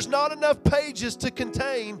 years, and there's not enough pages to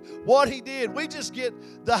contain what He did. We just get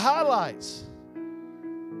the highlights.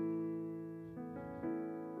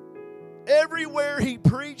 Everywhere He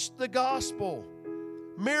preached the gospel.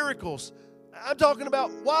 Miracles. I'm talking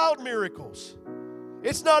about wild miracles.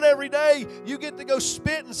 It's not every day you get to go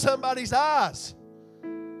spit in somebody's eyes.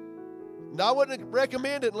 And I wouldn't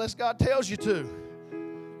recommend it unless God tells you to.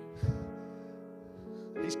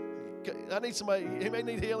 I need somebody, he may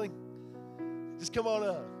need healing. Just come on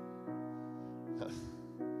up.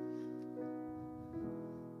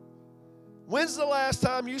 When's the last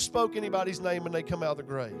time you spoke anybody's name and they come out of the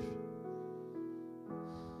grave?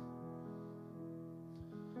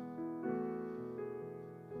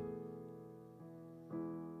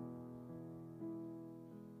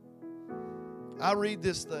 I read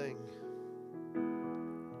this thing,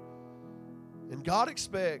 and God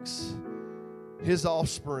expects His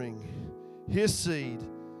offspring, His seed,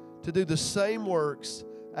 to do the same works,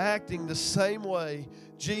 acting the same way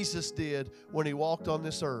Jesus did when He walked on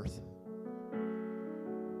this earth.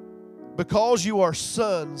 Because you are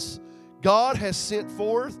sons, God has sent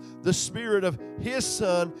forth the Spirit of His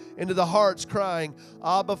Son into the hearts, crying,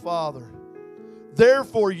 Abba, Father.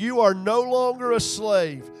 Therefore you are no longer a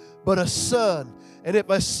slave, but a son. And if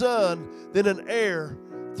a son, then an heir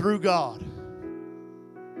through God.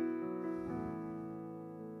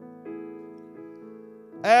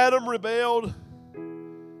 Adam rebelled.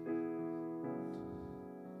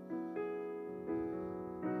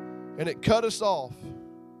 And it cut us off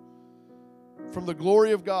from the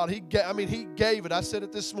glory of God. He gave it. I said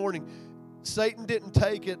it this morning. Satan didn't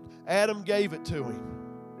take it. Adam gave it to him.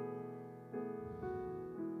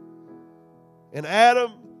 And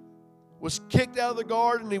Adam was kicked out of the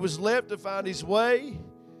garden. He was left to find his way.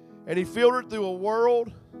 And he filtered through a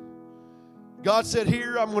world. God said,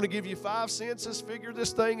 here, I'm going to give you 5 senses. Figure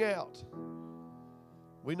this thing out.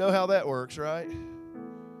 We know how that works, right?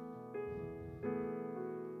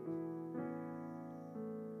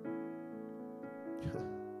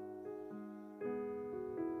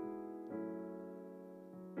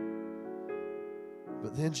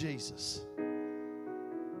 But then Jesus,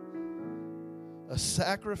 a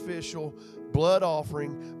sacrificial blood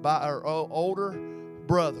offering by our older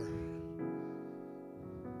brother.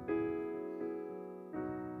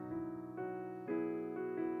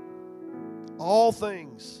 All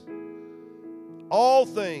things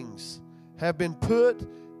have been put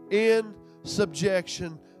in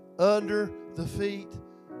subjection under the feet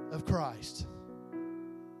of Christ.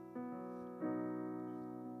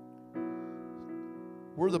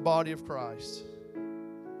 We're the body of Christ.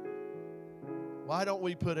 Why don't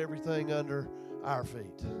we put everything under our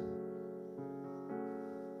feet?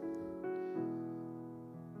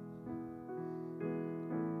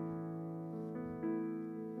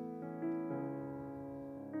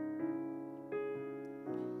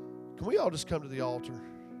 Can we all just come to the altar?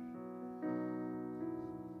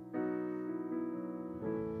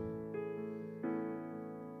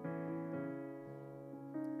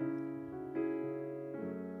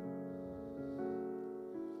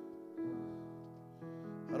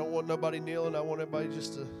 I don't want nobody kneeling. I want everybody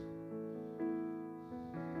just to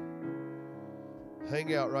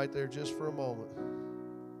hang out right there just for a moment.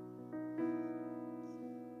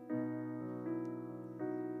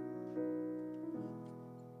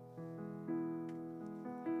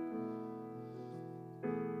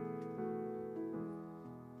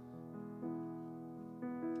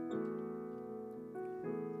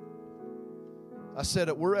 I said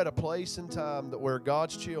that we're at a place in time that where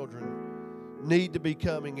God's children need to be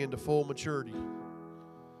coming into full maturity.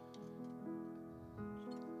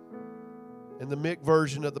 And the Mick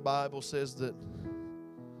version of the Bible says that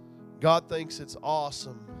God thinks it's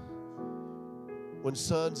awesome when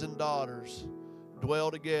sons and daughters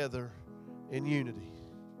dwell together in unity.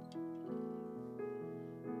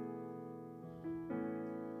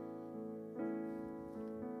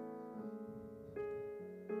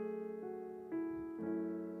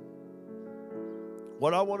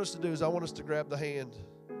 What I want us to do is I want us to grab the hand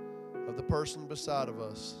of the person beside of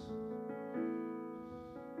us.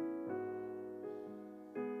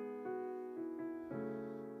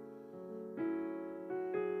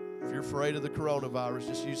 If you're afraid of the coronavirus,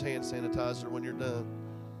 just use hand sanitizer when you're done.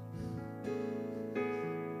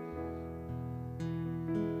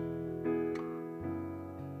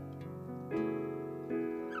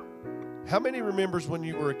 How many remembers when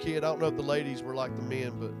you were a kid? I don't know if the ladies were like the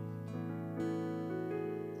men, but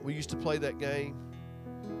we used to play that game.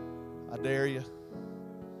 I dare you.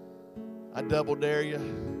 I double dare you.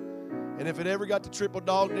 And if it ever got to triple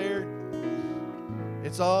dog dare,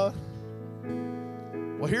 it's on.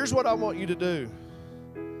 Well, here's what I want you to do.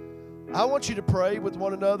 I want you to pray with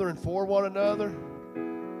one another and for one another.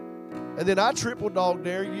 And then I triple dog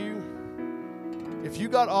dare you. If you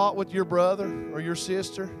got aught with your brother or your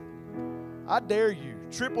sister, I dare you,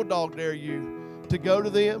 triple dog dare you to go to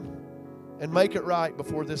them and make it right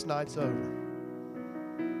before this night's over.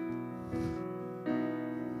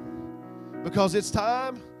 Because it's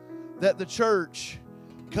time that the church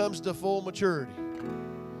comes to full maturity.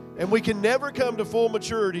 And we can never come to full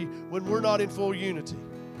maturity when we're not in full unity.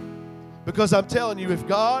 Because I'm telling you, if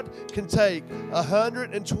God can take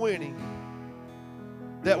 120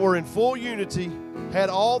 that were in full unity, had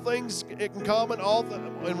all things in common,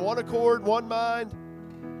 in one accord, one mind,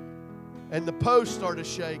 and the post started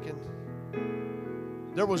shaking.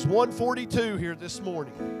 There was 142 here this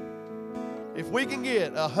morning. If we can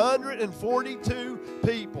get 142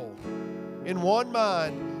 people in one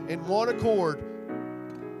mind, in one accord,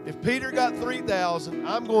 if Peter got 3,000,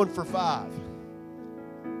 I'm going for 5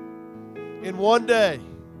 in one day.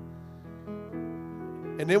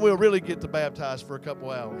 And then we'll really get to baptize for a couple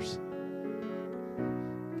hours.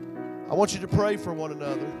 I want you to pray for one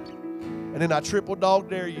another. And then I triple dog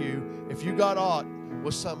dare you, if you got aught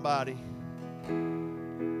with somebody,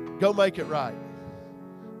 go make it right.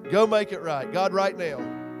 Go make it right. God, right now,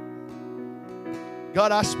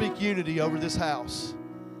 God, I speak unity over this house.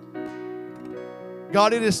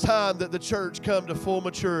 God, it is time that the church come to full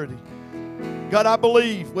maturity. God, I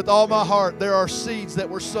believe with all my heart there are seeds that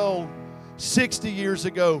were sown 60 years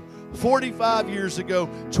ago, 45 years ago,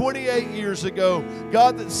 28 years ago.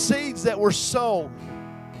 God, the seeds that were sown,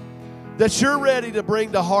 that you're ready to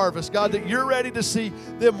bring to harvest. God, that you're ready to see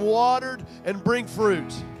them watered and bring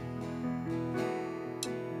fruit.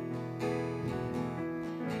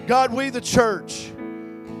 God, we the church,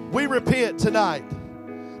 we repent tonight.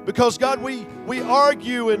 Because, God, we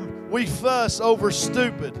argue and we fuss over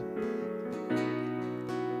stupid.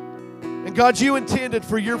 And, God, you intended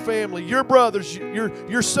for your family, your brothers,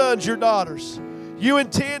 your sons, your daughters. You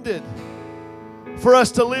intended for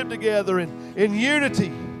us to live together in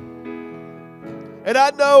unity. And I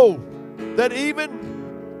know that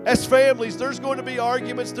even as families, there's going to be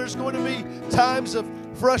arguments. There's going to be times of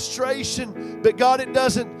frustration. But, God, it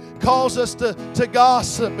doesn't cause us to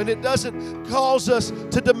gossip, and it doesn't cause us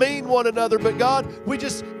to demean one another. But, God,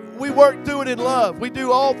 we work through it in love. We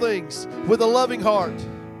do all things with a loving heart.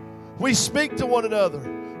 We speak to one another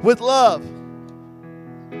with love.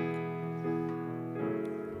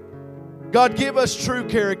 God, give us true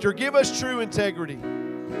character. Give us true integrity.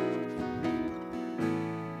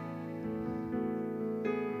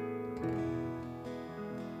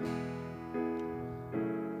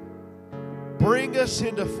 Bring us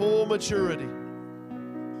into full maturity.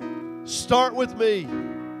 Start with me.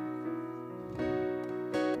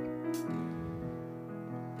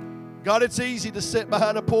 God, it's easy to sit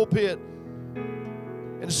behind a pulpit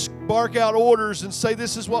and spark out orders and say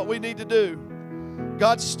this is what we need to do.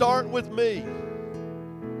 God, start with me.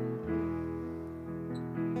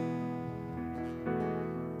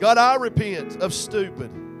 God, I repent of stupid.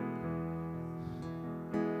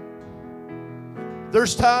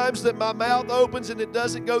 There's times that my mouth opens and it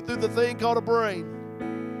doesn't go through the thing called a brain.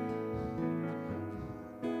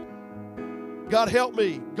 God, help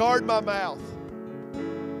me. Guard my mouth.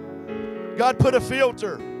 God, put a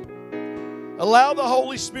filter. Allow the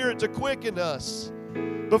Holy Spirit to quicken us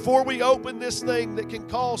before we open this thing that can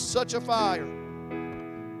cause such a fire.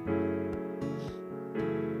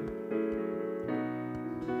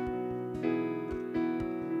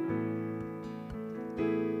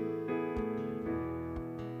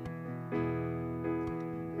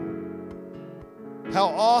 How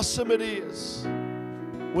awesome it is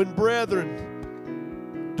when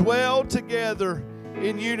brethren dwell together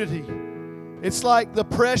in unity. It's like the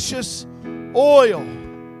precious oil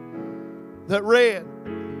that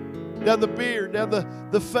ran down the beard, down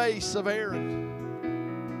the face of Aaron.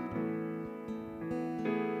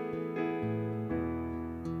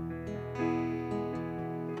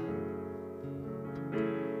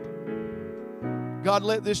 God,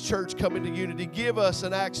 let this church come into unity. Give us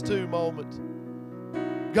an Acts 2 moment.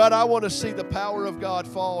 God, I want to see the power of God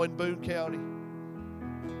fall in Boone County.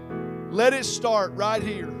 Let it start right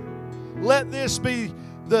here. Let this be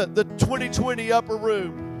the 2020 upper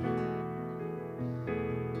room.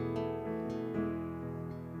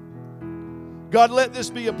 God, let this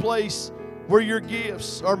be a place where your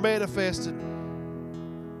gifts are manifested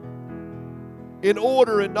in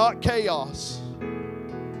order and not chaos.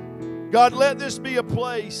 God, let this be a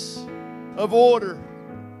place of order,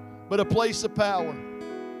 but a place of power.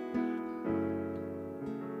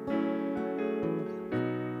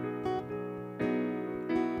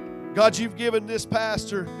 God, you've given this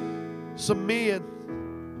pastor some men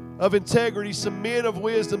of integrity, some men of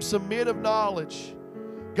wisdom, some men of knowledge.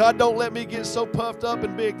 God, don't let me get so puffed up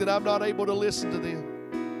and big that I'm not able to listen to them.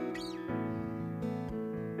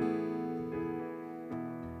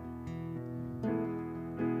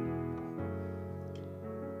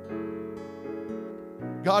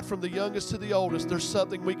 God, from the youngest to the oldest, there's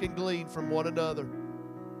something we can glean from one another.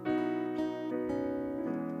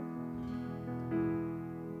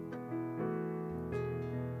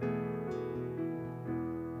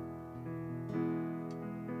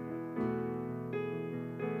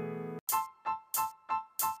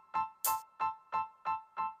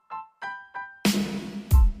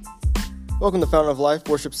 Welcome to Fountain of Life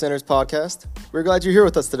Worship Center's podcast. We're glad you're here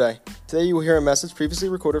with us today. Today you will hear a message previously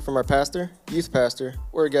recorded from our pastor, youth pastor,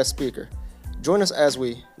 or a guest speaker. Join us as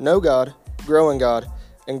we know God, grow in God,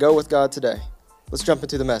 and go with God today. Let's jump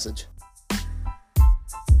into the message.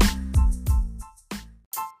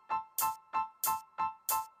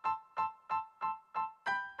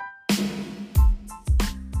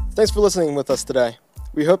 Thanks for listening with us today.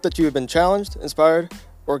 We hope that you have been challenged, inspired,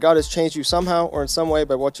 or God has changed you somehow or in some way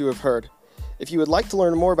by what you have heard. If you would like to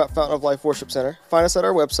learn more about Fountain of Life Worship Center, find us at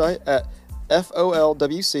our website at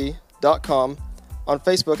folwc.com, on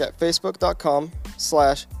Facebook at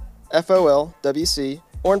facebook.com/folwc,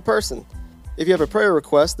 or in person. If you have a prayer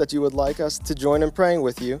request that you would like us to join in praying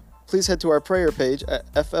with you, please head to our prayer page at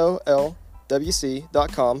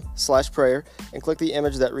folwc.com/prayer and click the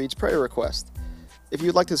image that reads prayer request. If you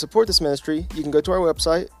would like to support this ministry, you can go to our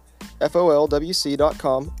website,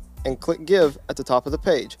 folwc.com, and click Give at the top of the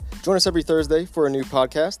page. Join us every Thursday for a new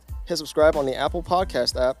podcast. Hit subscribe on the Apple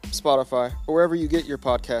Podcast app, Spotify, or wherever you get your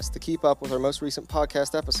podcasts to keep up with our most recent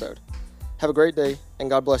podcast episode. Have a great day,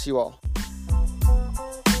 and God bless you all.